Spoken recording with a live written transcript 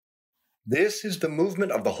This is the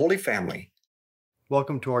movement of the Holy Family.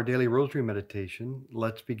 Welcome to our daily rosary meditation.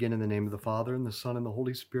 Let's begin in the name of the Father, and the Son, and the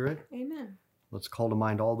Holy Spirit. Amen. Let's call to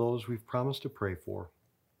mind all those we've promised to pray for.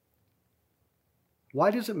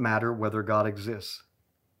 Why does it matter whether God exists?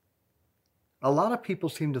 A lot of people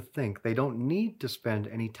seem to think they don't need to spend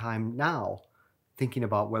any time now thinking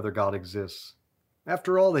about whether God exists.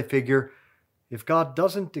 After all, they figure if God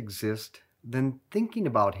doesn't exist, then thinking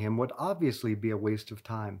about him would obviously be a waste of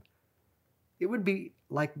time. It would be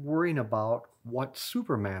like worrying about what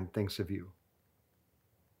Superman thinks of you.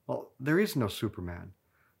 Well, there is no Superman,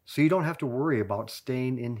 so you don't have to worry about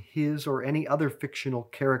staying in his or any other fictional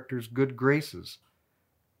character's good graces.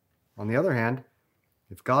 On the other hand,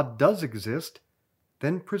 if God does exist,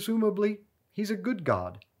 then presumably he's a good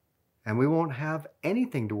God, and we won't have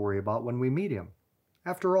anything to worry about when we meet him.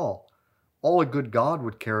 After all a good God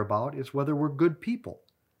would care about is whether we're good people,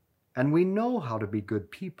 and we know how to be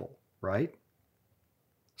good people, right?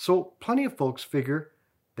 So plenty of folks figure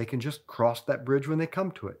they can just cross that bridge when they come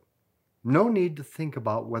to it. No need to think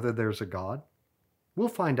about whether there's a God. We'll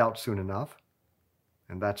find out soon enough.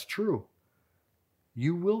 And that's true.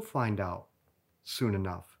 You will find out soon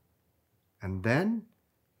enough. And then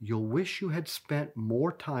you'll wish you had spent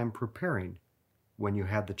more time preparing when you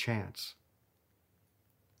had the chance.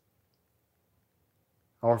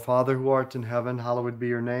 Our Father who art in heaven, hallowed be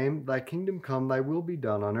your name. Thy kingdom come, thy will be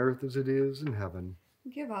done on earth as it is in heaven.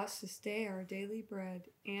 Give us this day our daily bread,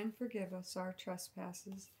 and forgive us our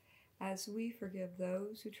trespasses, as we forgive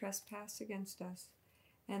those who trespass against us.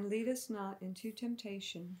 And lead us not into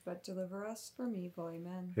temptation, but deliver us from evil.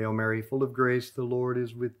 Amen. Hail Mary, full of grace, the Lord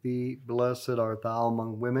is with thee. Blessed art thou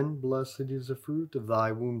among women, blessed is the fruit of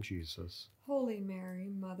thy womb, Jesus. Holy Mary,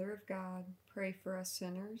 Mother of God, pray for us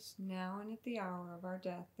sinners, now and at the hour of our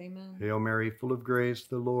death. Amen. Hail Mary, full of grace,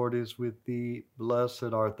 the Lord is with thee.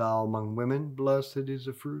 Blessed art thou among women, blessed is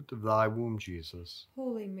the fruit of thy womb, Jesus.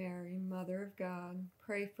 Holy Mary, Mother of God,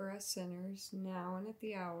 pray for us sinners, now and at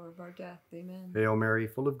the hour of our death. Amen. Hail Mary,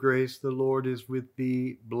 full of grace, the Lord is with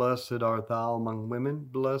thee. Blessed art thou among women,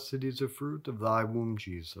 blessed is the fruit of thy womb,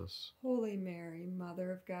 Jesus. Holy Mary,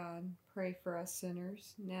 Mother of God, pray for us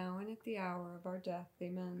sinners, now and at the hour of our death.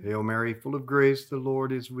 Amen. Hail Mary, full of grace, the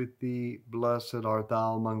Lord is with thee. Blessed art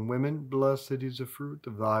thou among women, blessed is the fruit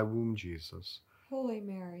of thy womb, Jesus. Holy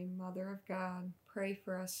Mary, Mother of God, pray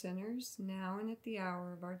for us sinners, now and at the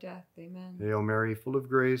hour of our death. Amen. Hail Mary, full of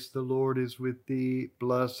grace, the Lord is with thee.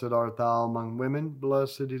 Blessed art thou among women,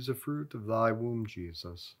 blessed is the fruit of thy womb,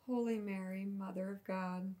 Jesus. Holy Mary, Mother of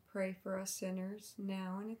God, pray for us sinners,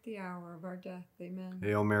 now and at the hour of our death. Amen.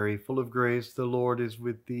 Hail Mary, full of grace, the Lord is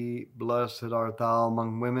with thee. Blessed art thou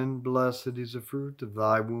among women, blessed is the fruit of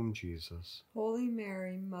thy womb, Jesus. Holy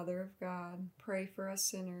Mary, Mother of God, pray for us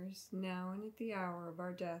sinners, now and at the hour of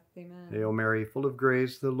our death. Amen. Hail Mary, full of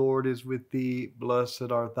grace, the Lord is with thee.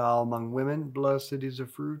 Blessed art thou among women, blessed is the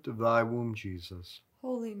fruit of thy womb, Jesus.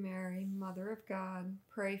 Holy Mary, Mother of God,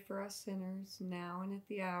 pray for us sinners, now and at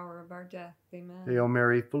the hour of our death. Amen. Hail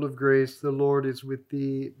Mary, full of grace, the Lord is with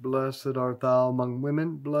thee. Blessed art thou among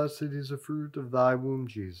women, blessed is the fruit of thy womb,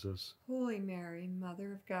 Jesus. Holy Mary,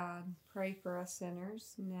 Mother of God, pray for us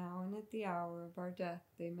sinners, now and at the hour of our death.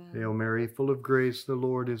 Amen. Hail Mary, full of grace, the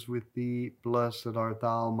Lord is with thee. Blessed art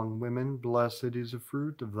thou among women, blessed is the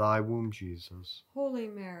fruit of thy womb, Jesus. Holy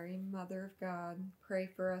Mary, Mother of God, pray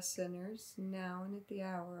for us sinners, now and at the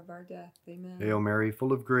hour of our death. Amen. Hail Mary,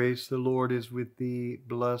 full of grace, the Lord is with thee.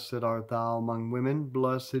 Blessed art thou among women,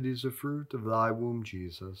 blessed is the fruit of thy womb,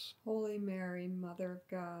 Jesus. Holy Mary, Mother of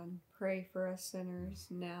God, pray for us sinners,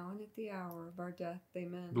 now and at the hour of our death.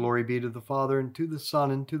 Amen. Glory be to the Father, and to the Son,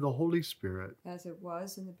 and to the Holy Spirit. As it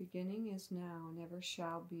was in the beginning, is now, and ever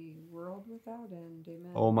shall be, world without end.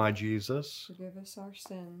 Amen. O my Jesus, forgive us our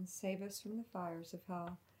sins, save us from the fires of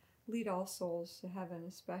hell. Lead all souls to heaven,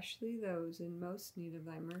 especially those in most need of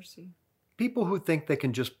thy mercy. people who think they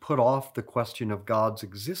can just put off the question of God's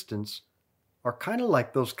existence are kind of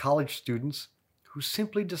like those college students who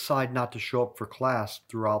simply decide not to show up for class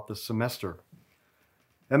throughout the semester.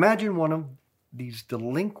 Imagine one of these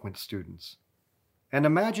delinquent students. And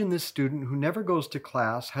imagine this student who never goes to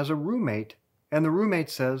class has a roommate, and the roommate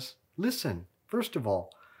says, "Listen, first of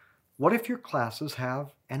all, what if your classes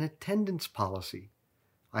have an attendance policy?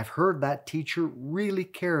 I've heard that teacher really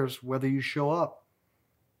cares whether you show up."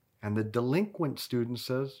 And the delinquent student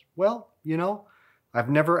says, "Well, I've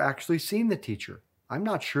never actually seen the teacher. I'm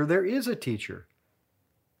not sure there is a teacher."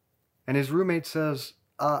 And his roommate says,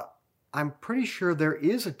 I'm pretty sure there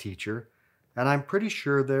is a teacher, and I'm pretty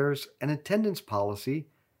sure there's an attendance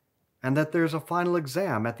policy, and that there's a final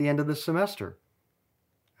exam at the end of the semester."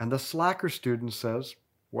 And the slacker student says,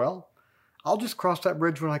 "Well, I'll just cross that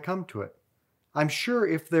bridge when I come to it. I'm sure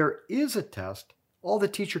if there is a test, all the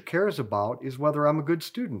teacher cares about is whether I'm a good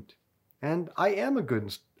student. And I am a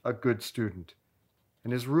good student.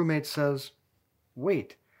 And his roommate says,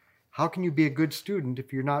 wait, how can you be a good student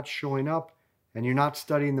if you're not showing up and you're not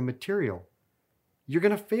studying the material? You're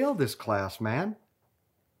going to fail this class, man.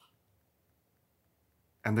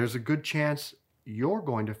 And there's a good chance you're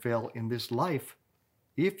going to fail in this life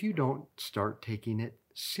if you don't start taking it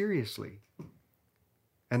seriously.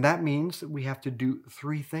 And that means that we have to do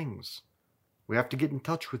 3 things. We have to get in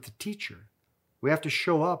touch with the teacher. We have to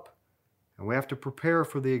show up. And we have to prepare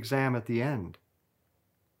for the exam at the end.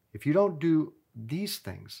 If you don't do these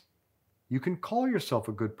things, you can call yourself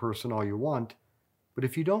a good person all you want, but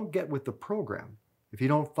if you don't get with the program, if you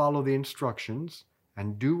don't follow the instructions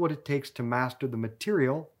and do what it takes to master the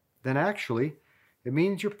material, then actually it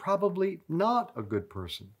means you're probably not a good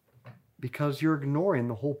person because you're ignoring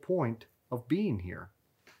the whole point of being here.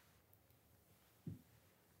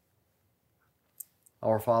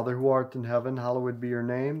 Our Father who art in heaven, hallowed be your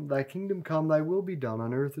name. Thy kingdom come, thy will be done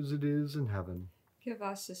on earth as it is in heaven. Give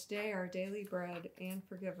us this day our daily bread, and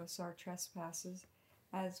forgive us our trespasses,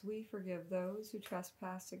 as we forgive those who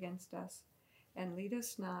trespass against us. And lead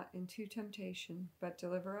us not into temptation, but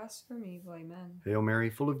deliver us from evil. Amen. Hail Mary,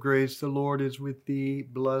 full of grace, the Lord is with thee.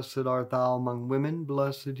 Blessed art thou among women,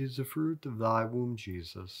 blessed is the fruit of thy womb,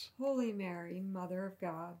 Jesus. Holy Mary, Mother of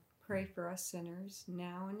God, pray for us sinners,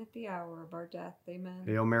 now and at the hour of our death. Amen.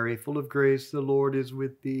 Hail Mary, full of grace, the Lord is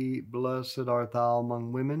with thee. Blessed art thou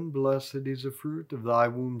among women, blessed is the fruit of thy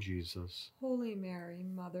womb, Jesus. Holy Mary,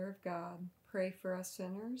 Mother of God, pray for us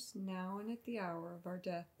sinners, now and at the hour of our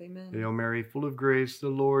death. Amen. Hail Mary, full of grace, the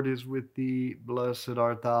Lord is with thee. Blessed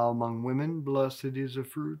art thou among women, blessed is the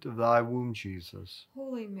fruit of thy womb, Jesus.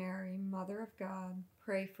 Holy Mary, Mother of God,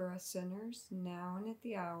 pray for us sinners, now and at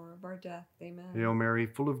the hour of our death. Amen. Hail Mary,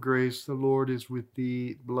 full of grace, the Lord is with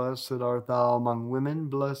thee. Blessed art thou among women,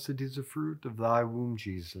 blessed is the fruit of thy womb,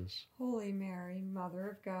 Jesus. Holy Mary, Mother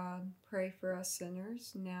of God, pray for us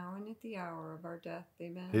sinners, now and at the hour of our death.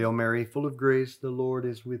 Amen. Hail Mary, full of grace, the Lord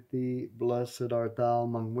is with thee. Blessed art thou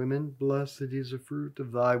among women, blessed is the fruit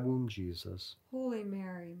of thy womb, Jesus. Holy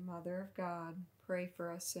Mary, Mother of God, pray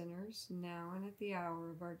for us sinners, now and at the hour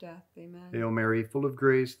of our death. Amen. Hail Mary, full of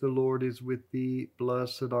grace, the Lord is with thee.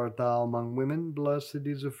 Blessed art thou among women, blessed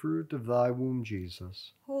is the fruit of thy womb,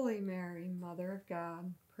 Jesus. Holy Mary, Mother of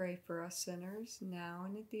God, pray for us sinners, now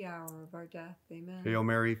and at the hour of our death. Amen.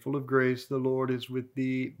 Hail Mary, full of grace, the Lord is with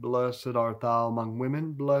thee. Blessed art thou among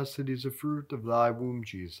women, blessed is the fruit of thy womb,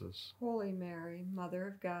 Jesus. Holy Mary, Mother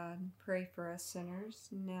of God, pray for us sinners,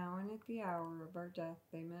 now and at the hour of our death.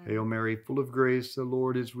 Amen. Hail Mary, full of grace, the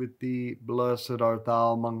Lord is with thee. Blessed art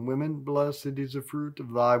thou among women, blessed is the fruit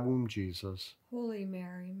of thy womb, Jesus. Holy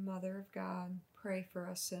Mary, Mother of God, pray for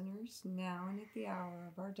us sinners, now and at the hour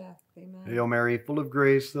of our death. Amen. Hail Mary, full of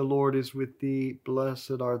grace, the Lord is with thee.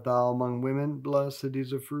 Blessed art thou among women, blessed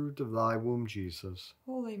is the fruit of thy womb, Jesus.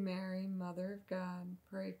 Holy Mary, Mother of God,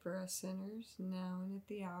 pray for us sinners, now and at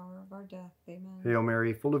the hour of our death. Amen. Hail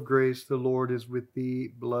Mary, full of grace, the Lord is with thee.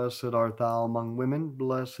 Blessed art thou among women,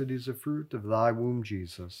 blessed is the fruit of thy womb,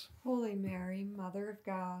 Jesus. Holy Mary, Mother of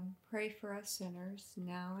God, pray for us sinners,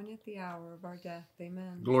 now and at the hour of our death.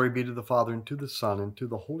 Amen. Glory be to the Father, and to the Son, and to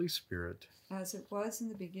the Holy Spirit. As it was in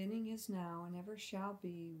the beginning, is now, and ever shall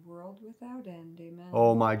be, world without end. Amen.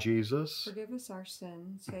 O my Jesus, Forgive us our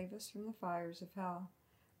sins, save us from the fires of hell.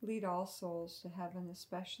 Lead all souls to heaven,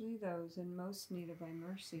 especially those in most need of thy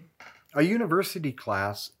mercy. a university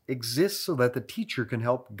class exists so that the teacher can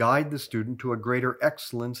help guide the student to a greater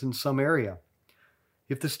excellence in some area.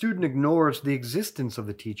 If the student ignores the existence of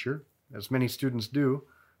the teacher, as many students do,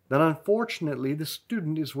 then unfortunately the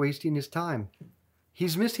student is wasting his time.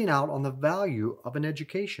 He's missing out on the value of an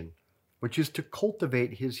education, which is to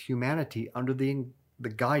cultivate his humanity under the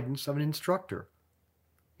guidance of an instructor.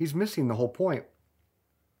 He's missing the whole point.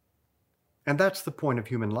 And that's the point of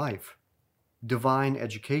human life, divine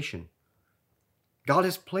education. God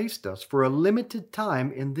has placed us for a limited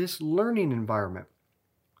time in this learning environment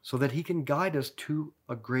so that he can guide us to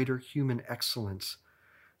a greater human excellence,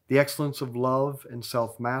 the excellence of love and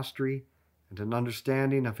self-mastery, and an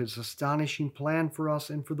understanding of his astonishing plan for us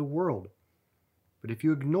and for the world. But if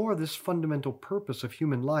you ignore this fundamental purpose of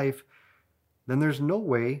human life, then there's no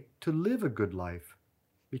way to live a good life,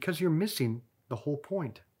 because you're missing the whole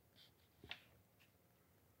point.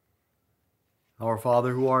 Our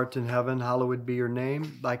Father who art in heaven, hallowed be your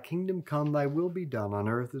name. Thy kingdom come, thy will be done on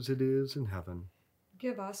earth as it is in heaven.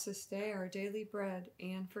 Give us this day our daily bread,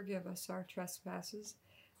 and forgive us our trespasses,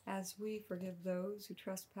 as we forgive those who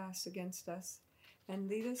trespass against us. And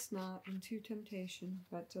lead us not into temptation,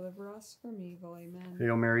 but deliver us from evil. Amen.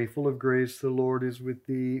 Hail Mary, full of grace, the Lord is with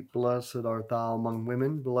thee. Blessed art thou among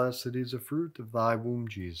women. Blessed is the fruit of thy womb,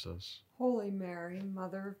 Jesus. Holy Mary,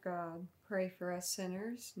 Mother of God, pray for us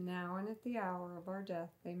sinners, now and at the hour of our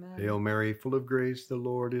death. Amen. Hail Mary, full of grace, the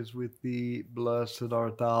Lord is with thee. Blessed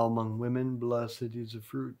art thou among women. Blessed is the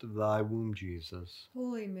fruit of thy womb, Jesus.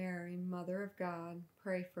 Holy Mary, Mother of God,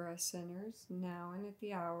 pray for us sinners, now and at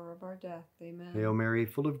the hour of our death. Amen. Hail Mary,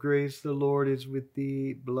 full of grace, the Lord is with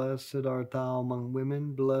thee. Blessed art thou among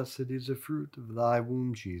women. Blessed is the fruit of thy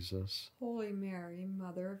womb, Jesus. Holy Mary,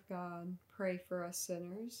 Mother of God, pray for us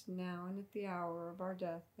sinners, now and at the hour of our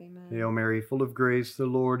death. Amen. Hail Mary, full of grace, the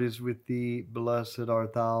Lord is with thee. Blessed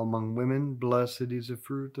art thou among women. Blessed is the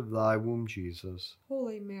fruit of thy womb, Jesus.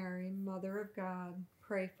 Holy Mary, Mother of God,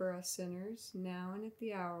 pray for us sinners, now and at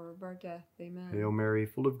the hour of our death. Amen. Hail Mary,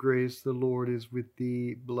 full of grace, the Lord is with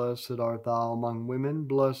thee. Blessed art thou among women.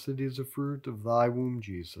 Blessed is the fruit of thy womb,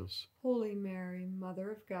 Jesus. Holy Mary,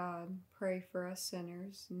 Mother of God, pray for us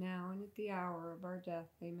sinners, now and at the hour of our death.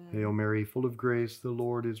 Amen. Hail Mary, full of grace, the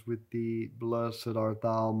Lord is with thee. Blessed art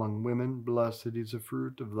thou among women. Blessed is the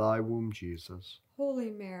fruit of thy womb, Jesus. Holy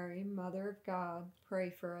Mary, Mother of God, pray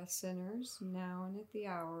for us sinners, now and at the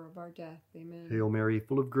hour of our death. Amen. Hail Mary,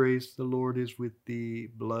 full of grace, the Lord is with thee.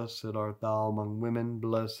 Blessed art thou among women.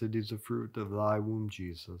 Blessed is the fruit of thy womb,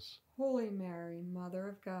 Jesus. Holy Mary, Mother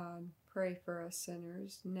of God, pray for us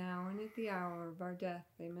sinners, now and at the hour of our death.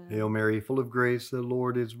 Amen. Hail Mary, full of grace, the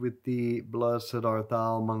Lord is with thee. Blessed art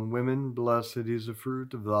thou among women. Blessed is the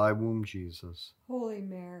fruit of thy womb, Jesus. Holy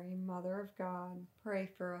Mary, Mother of God, pray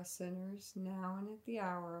for us sinners, now and at the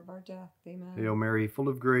hour of our death. Amen. Hail Mary, full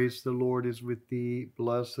of grace, the Lord is with thee.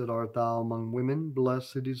 Blessed art thou among women.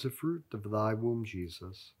 Blessed is the fruit of thy womb,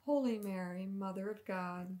 Jesus. Holy Mary, Mother of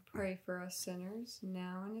God, pray for us sinners,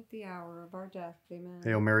 now and at the hour of our death. Amen.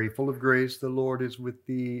 Hail Mary, full of grace, the Lord is with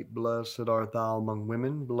thee. Blessed art thou among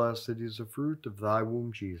women. Blessed is the fruit of thy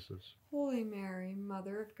womb, Jesus. Holy Mary,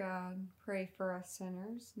 Mother of God, pray for us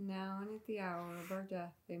sinners, now and at the hour of our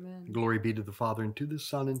death. Amen. Glory be to the Father, and to the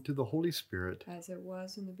Son, and to the Holy Spirit. As it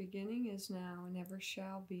was in the beginning, is now, and ever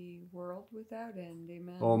shall be, world without end.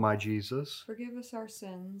 Amen. O my Jesus, Forgive us our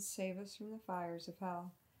sins, save us from the fires of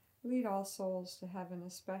hell. Lead all souls to heaven,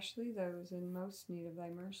 especially those in most need of thy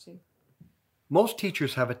mercy. most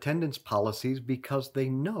teachers have attendance policies because they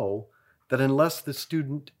know that unless the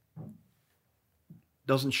student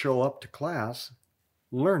doesn't show up to class,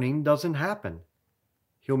 learning doesn't happen.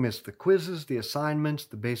 He'll miss the quizzes, the assignments,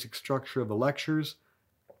 the basic structure of the lectures.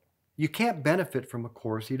 You can't benefit from a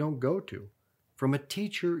course you don't go to, from a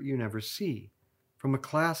teacher you never see, from a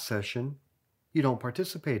class session you don't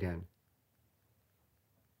participate in.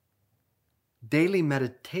 Daily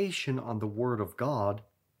meditation on the Word of God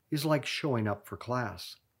is like showing up for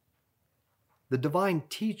class. The divine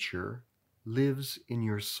teacher lives in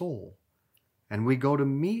your soul, and we go to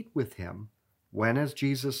meet with him when, as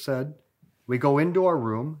Jesus said, we go into our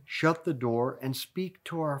room, shut the door, and speak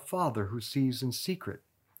to our Father who sees in secret.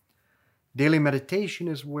 Daily meditation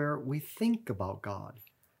is where we think about God,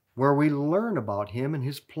 where we learn about him and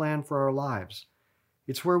his plan for our lives.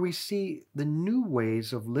 It's where we see the new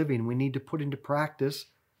ways of living we need to put into practice,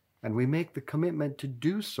 and we make the commitment to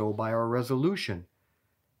do so by our resolution.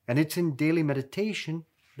 And it's in daily meditation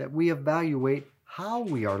that we evaluate how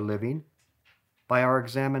we are living by our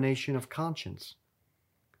examination of conscience.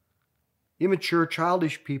 Immature,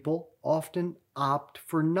 childish people often opt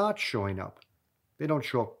for not showing up. They don't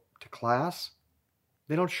show up to class,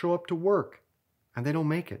 they don't show up to work, and they don't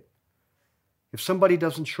make it. If somebody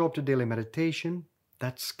doesn't show up to daily meditation,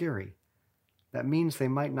 that's scary. That means they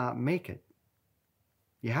might not make it.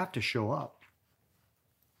 You have to show up.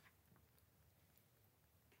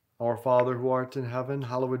 Our Father who art in heaven,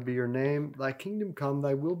 hallowed be your name. Thy kingdom come,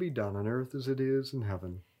 thy will be done on earth as it is in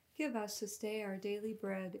heaven. Give us this day our daily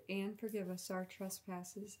bread, and forgive us our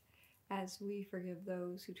trespasses, as we forgive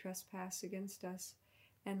those who trespass against us.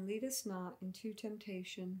 And lead us not into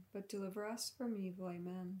temptation, but deliver us from evil.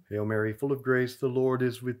 Amen. Hail Mary, full of grace, the Lord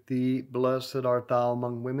is with thee. Blessed art thou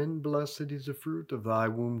among women. Blessed is the fruit of thy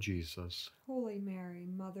womb, Jesus. Holy Mary,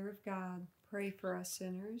 Mother of God, pray for us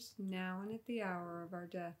sinners, now and at the hour of our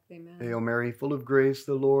death. Amen. Hail Mary, full of grace,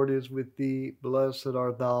 the Lord is with thee. Blessed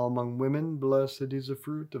art thou among women. Blessed is the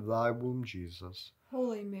fruit of thy womb, Jesus.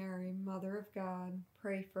 Holy Mary, Mother of God,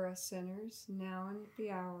 pray for us sinners, now and at the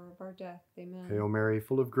hour of our death. Amen. Hail Mary,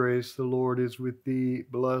 full of grace, the Lord is with thee.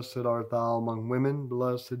 Blessed art thou among women,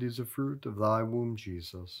 blessed is the fruit of thy womb,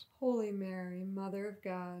 Jesus. Holy Mary, Mother of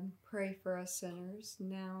God, pray for us sinners,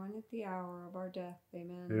 now and at the hour of our death.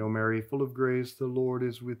 Amen. Hail Mary, full of grace, the Lord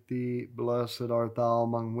is with thee. Blessed art thou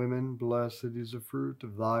among women, blessed is the fruit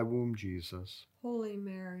of thy womb, Jesus. Holy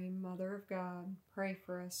Mary, Mother of God, pray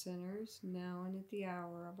for us sinners, now and at the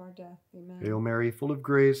hour of our death. Amen. Hail Mary, full of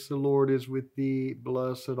grace, the Lord is with thee.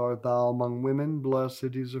 Blessed art thou among women,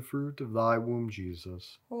 blessed is the fruit of thy womb,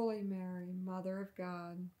 Jesus. Holy Mary, Mother of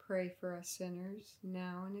God, pray for us sinners,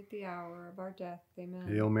 now and at the hour of our death. Amen.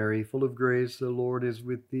 Hail Mary, full of grace, the Lord is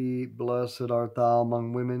with thee. Blessed art thou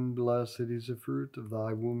among women, blessed is the fruit of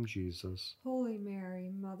thy womb, Jesus. Holy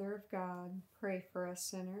Mary, Mother of God, pray for us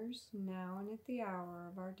sinners, now and at the hour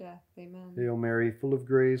of our death. Amen. Hail Mary, full of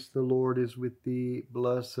grace, the Lord is with thee.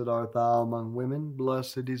 Blessed art thou among women,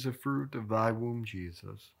 blessed is the fruit of thy womb,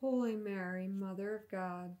 Jesus. Holy Mary, Mother of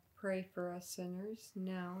God, pray for us sinners,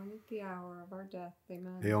 now and at the hour of our death.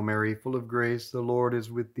 Amen. Hail Mary, full of grace, the Lord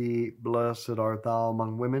is with thee. Blessed art thou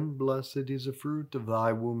among women, blessed is the fruit of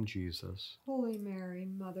thy womb, Jesus. Holy Mary,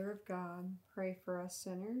 Mother of God, pray for us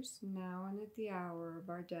sinners, now and at the hour of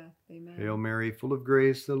our death. Amen. Hail Mary, full of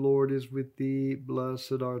grace, the Lord is with thee.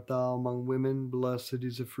 Blessed art thou among women, blessed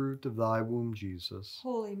is the fruit of thy womb, Jesus.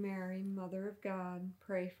 Holy Mary, Mother of God,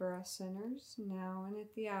 pray for us sinners, now and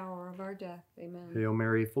at the hour of our death. Amen. Hail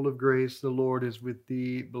Mary, full of grace, the Lord is with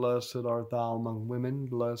thee. Blessed art thou among women,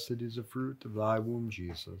 blessed is the fruit of thy womb,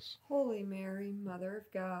 Jesus. Holy Mary, Mother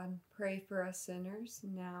of God, pray for us sinners,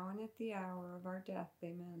 now and at the hour of our death.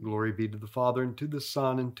 Amen. Glory be to the Father, and to the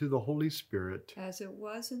Son, and to the Holy Spirit. As it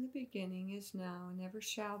was in the beginning, is now, and ever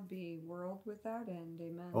shall be, world without end.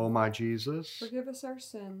 Amen. O my Jesus, Forgive us our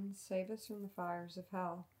sins, save us from the fires of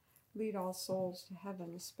hell. Lead all souls to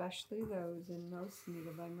heaven, especially those in most need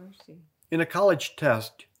of thy mercy. in a college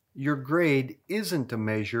test, your grade isn't a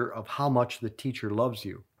measure of how much the teacher loves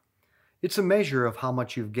you. It's a measure of how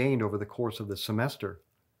much you've gained over the course of the semester.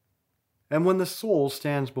 And when the soul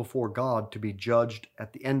stands before God to be judged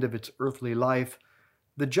at the end of its earthly life,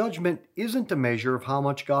 the judgment isn't a measure of how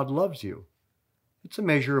much God loves you. It's a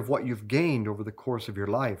measure of what you've gained over the course of your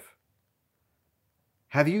life.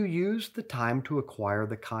 Have you used the time to acquire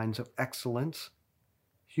the kinds of excellence,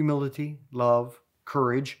 humility, love,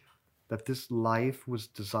 courage that this life was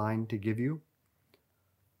designed to give you?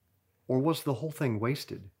 Or was the whole thing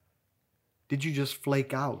wasted? Did you just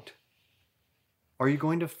flake out? Are you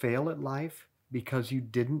going to fail at life because you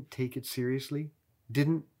didn't take it seriously?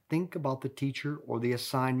 Didn't think about the teacher or the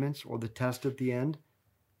assignments or the test at the end?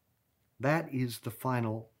 That is the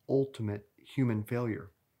final, ultimate human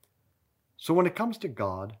failure. So when it comes to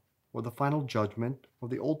God, or the final judgment, or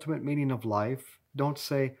the ultimate meaning of life, don't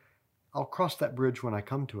say, I'll cross that bridge when I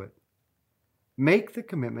come to it. Make the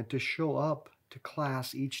commitment to show up to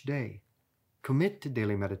class each day. Commit to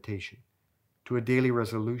daily meditation, to a daily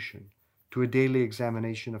resolution, to a daily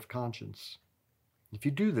examination of conscience. If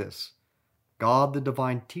you do this, God, the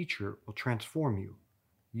divine teacher, will transform you.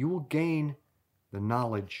 You will gain the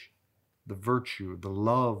knowledge, the virtue, the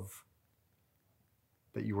love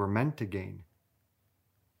that you were meant to gain.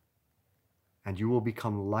 And you will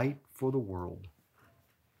become light for the world.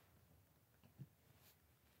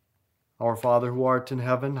 Our Father who art in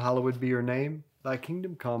heaven, hallowed be your name. Thy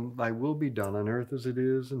kingdom come, thy will be done on earth as it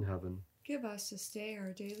is in heaven. Give us this day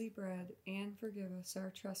our daily bread, and forgive us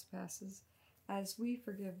our trespasses, as we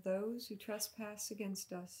forgive those who trespass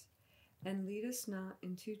against us. And lead us not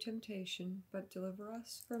into temptation, but deliver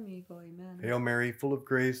us from evil. Amen. Hail Mary, full of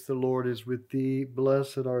grace, the Lord is with thee.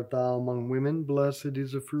 Blessed art thou among women, blessed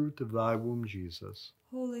is the fruit of thy womb, Jesus.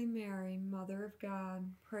 Holy Mary, Mother of God,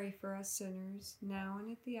 pray for us sinners, now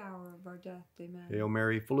and at the hour of our death. Amen. Hail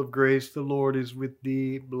Mary, full of grace, the Lord is with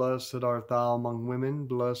thee. Blessed art thou among women,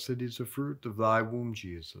 blessed is the fruit of thy womb,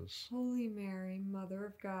 Jesus. Holy Mary, Mother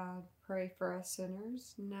of God, pray for us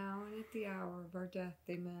sinners, now and at the hour of our death.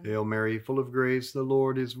 Amen. Hail Mary, full of grace, the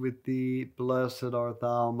Lord is with thee. Blessed art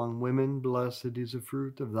thou among women, blessed is the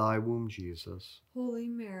fruit of thy womb, Jesus. Holy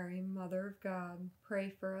Mary, Mother of God,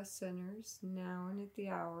 pray for us sinners, now and at the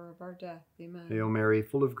hour of our death. Amen. Hail Mary,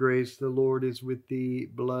 full of grace, the Lord is with thee.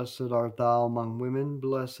 Blessed art thou among women,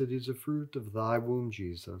 blessed is the fruit of thy womb,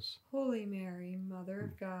 Jesus. Holy Mary, Mother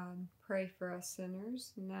of God, pray for us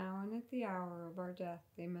sinners, now and at the hour of our death.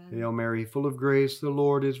 Amen. Hail Mary, full of grace, the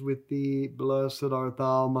Lord is with thee. Blessed art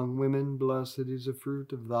thou among women, blessed is the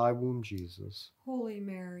fruit of thy womb, Jesus. Holy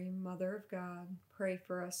Mary, Mother of God, pray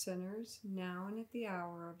for us sinners, now and at the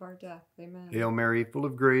hour of our death. Amen. Hail Mary, full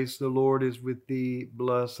of grace, the Lord is with thee.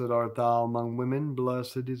 Blessed art thou among women,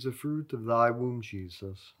 blessed is the fruit of thy womb,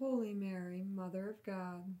 Jesus. Holy Mary, Mother of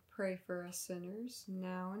God, pray for us sinners,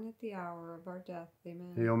 now and at the hour of our death.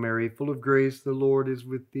 Amen. Hail Mary, full of grace, the Lord is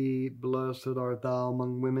with thee. Blessed art thou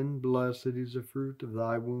among women, blessed is the fruit of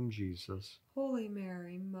thy womb, Jesus. Holy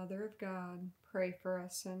Mary, Mother of God, pray for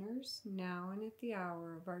us sinners, now and at the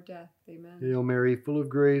hour of our death. Amen. Hail Mary, full of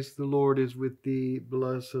grace, the Lord is with thee.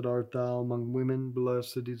 Blessed art thou among women,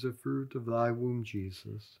 blessed is the fruit of thy womb,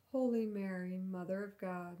 Jesus. Holy Mary, Mother of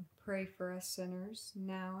God, pray for us sinners,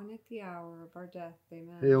 now and at the hour of our death.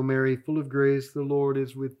 Amen. Hail Mary, full of grace, the Lord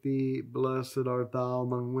is with thee. Blessed art thou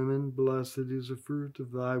among women, blessed is the fruit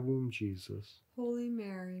of thy womb, Jesus. Holy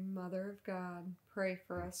Mary, Mother of God, pray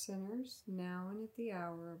for us sinners, now and at the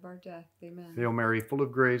hour of our death. Amen. Hail Mary, full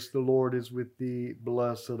of grace, the Lord is with thee.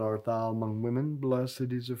 Blessed art thou among women,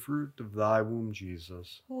 blessed is the fruit of thy womb,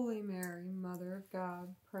 Jesus. Holy Mary, Mother of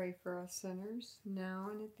God, pray for us sinners, now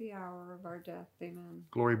and at the hour of our death. Amen.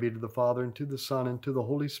 Glory be to the Father, and to the Son, and to the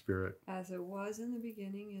Holy Spirit. As it was in the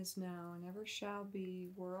beginning, is now, and ever shall be,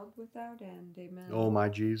 world without end. Amen. O my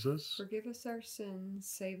Jesus, Forgive us our sins,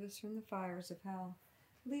 save us from the fires of hell.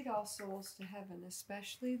 Lead all souls to heaven,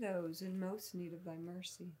 especially those in most need of thy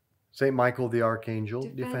mercy. Saint Michael the Archangel,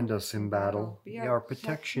 defend us in battle. Be our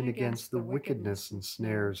protection against the wickedness and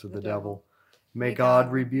snares of the devil. May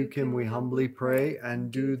God rebuke him, we humbly pray,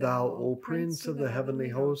 and do thou, O Prince of the heavenly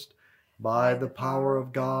host, by the power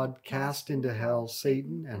of God, cast into hell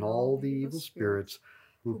Satan and all the evil spirits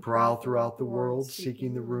who prowl throughout the world,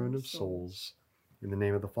 seeking the ruin of souls. In the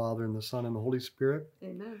name of the Father, and the Son, and the Holy Spirit.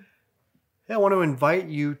 Amen. Hey, I want to invite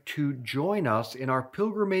you to join us in our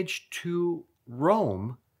pilgrimage to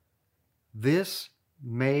Rome this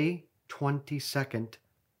May 22nd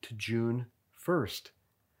to June 1st.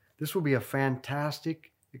 This will be a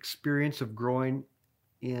fantastic experience of growing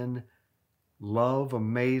in love,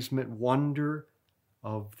 amazement, wonder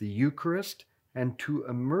of the Eucharist, and to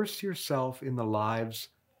immerse yourself in the lives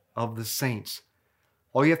of the saints.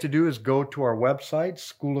 All you have to do is go to our website,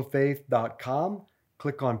 schooloffaith.com,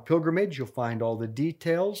 click on pilgrimage. You'll find all the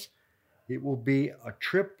details. It will be a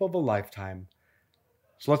trip of a lifetime.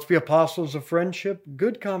 So let's be apostles of friendship,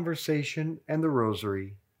 good conversation, and the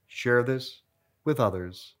rosary. Share this with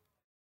others.